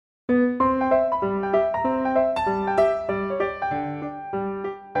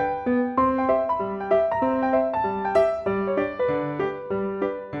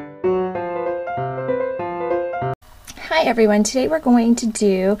Hi everyone, today we're going to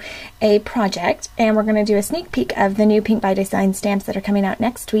do a project and we're going to do a sneak peek of the new Pink by Design stamps that are coming out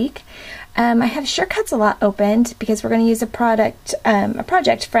next week. I have Surecuts a lot opened because we're going to use a project from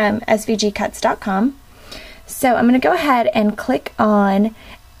svgcuts.com. So I'm going to go ahead and click on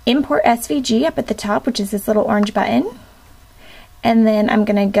Import SVG up at the top, which is this little orange button. And then I'm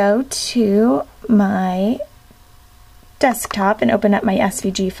going to go to my desktop and open up my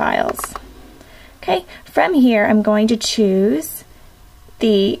SVG files. Okay, from here I'm going to choose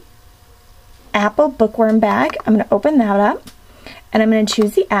the apple bookworm bag. I'm going to open that up and I'm going to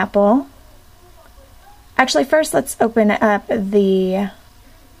choose the apple. Actually, first let's open up the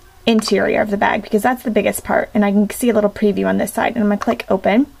interior of the bag because that's the biggest part, and I can see a little preview on this side, and I'm going to click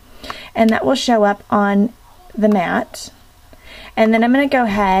open and that will show up on the mat. And then I'm going to go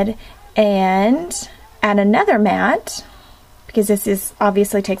ahead and add another mat because this is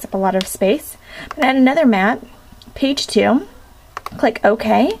obviously takes up a lot of space. I'm going to add another mat, page 2, click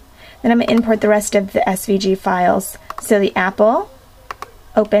OK, then I'm going to import the rest of the SVG files. So the apple,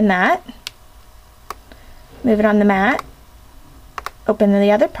 open that, move it on the mat, open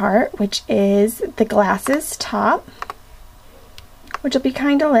the other part, which is the glasses top, which will be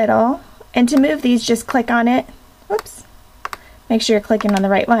kind of little, and to move these just click on it, whoops, make sure you're clicking on the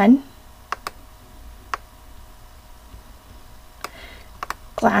right one.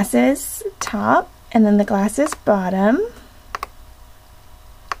 Glasses top, and then the glasses bottom.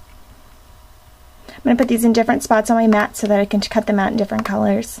 I'm going to put these in different spots on my mat so that I can cut them out in different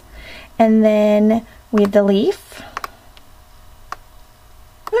colors. And then we have the leaf.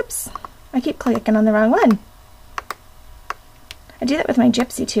 Whoops, I keep clicking on the wrong one. I do that with my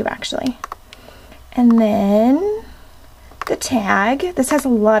gypsy too, actually. And then the tag. This has a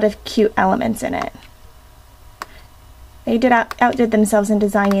lot of cute elements in it. They outdid themselves in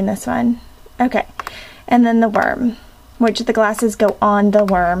designing this one. Okay, and then the worm, which the glasses go on the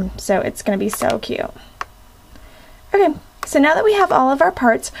worm, so it's going to be so cute. Okay, so now that we have all of our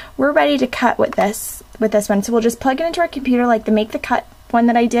parts, we're ready to cut with this one. So we'll just plug it into our computer like the Make the Cut one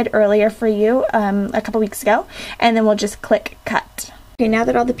that I did earlier for you a couple weeks ago, and then we'll just click cut. Okay, now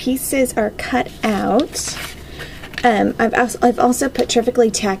that all the pieces are cut out, I've also put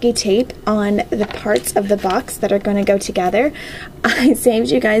terrifically tacky tape on the parts of the box that are going to go together. I saved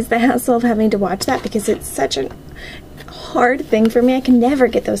you guys the hassle of having to watch that because it's such a hard thing for me. I can never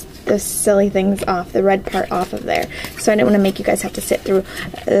get those silly things off, the red part off of there. So I don't want to make you guys have to sit through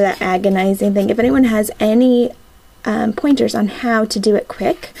the agonizing thing. If anyone has any pointers on how to do it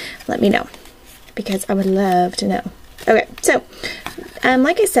quick, let me know because I would love to know. Okay, so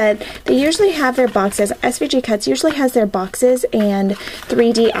like I said, they usually have their boxes. SVG Cuts usually has their boxes and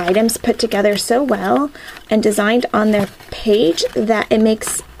 3D items put together so well and designed on their page that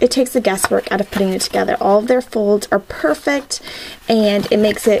it takes the guesswork out of putting it together. All of their folds are perfect and it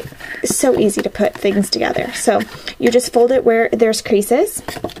makes it so easy to put things together. So you just fold it where there's creases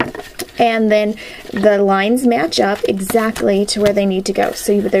and then the lines match up exactly to where they need to go.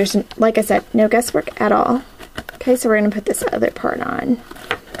 So there's, like I said, no guesswork at all. Okay, so we're going to put this other part on.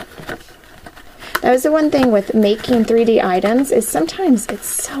 That was the one thing with making 3D items is sometimes it's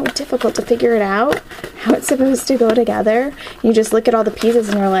so difficult to figure it out, how it's supposed to go together. You just look at all the pieces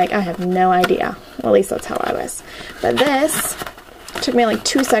and you're like, I have no idea. Well, at least that's how I was. But this took me like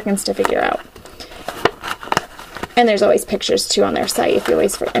 2 seconds to figure out. And there's always pictures too on their site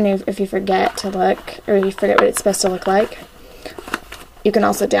if you forget to look, or you forget what it's supposed to look like. You can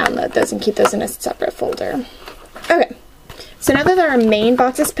also download those and keep those in a separate folder. Okay, so now that our main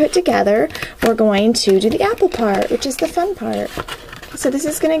box is put together, we're going to do the apple part, which is the fun part. So this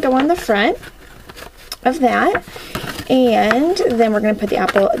is going to go on the front of that, and then we're going to put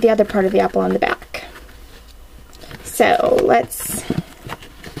the other part of the apple on the back. So let's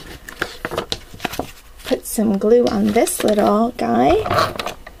put some glue on this little guy.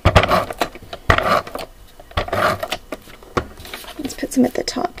 Let's put some at the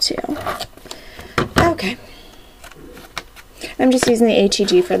top too. Okay. I'm just using the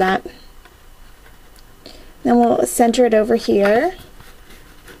HEG for that. Then we'll center it over here.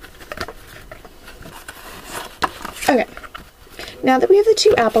 Okay. Now that we have the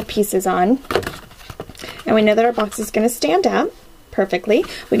two apple pieces on, and we know that our box is going to stand up perfectly,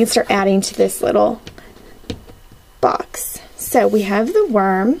 we can start adding to this little box. So we have the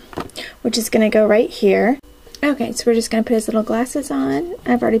worm, which is going to go right here. Okay, so we're just going to put his little glasses on.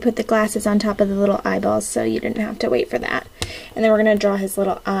 I've already put the glasses on top of the little eyeballs, so you didn't have to wait for that. And then we're going to draw his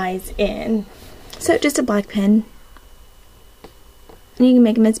little eyes in. So just a black pen. And you can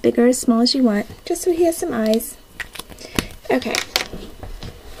make them as big or as small as you want, just so he has some eyes. Okay.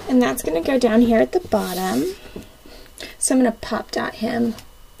 And that's going to go down here at the bottom. So I'm going to pop dot him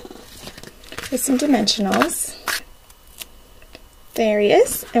with some dimensionals. There he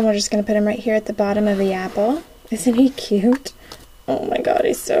is. And we're just going to put him right here at the bottom of the apple. Isn't he cute? Oh my god,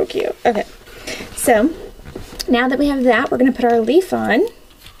 he's so cute. Okay, so now that we have that, we're going to put our leaf on.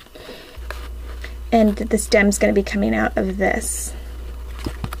 And the stem's going to be coming out of this.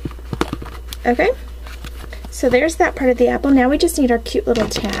 Okay, so there's that part of the apple. Now we just need our cute little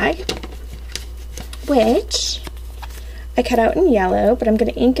tag, which I cut out in yellow, but I'm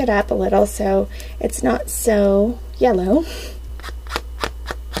going to ink it up a little so it's not so yellow.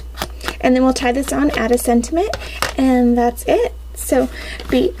 And then we'll tie this on, add a sentiment, and that's it. So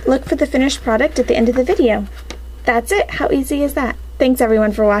look for the finished product at the end of the video. That's it. How easy is that? Thanks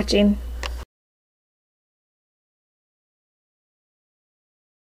everyone for watching.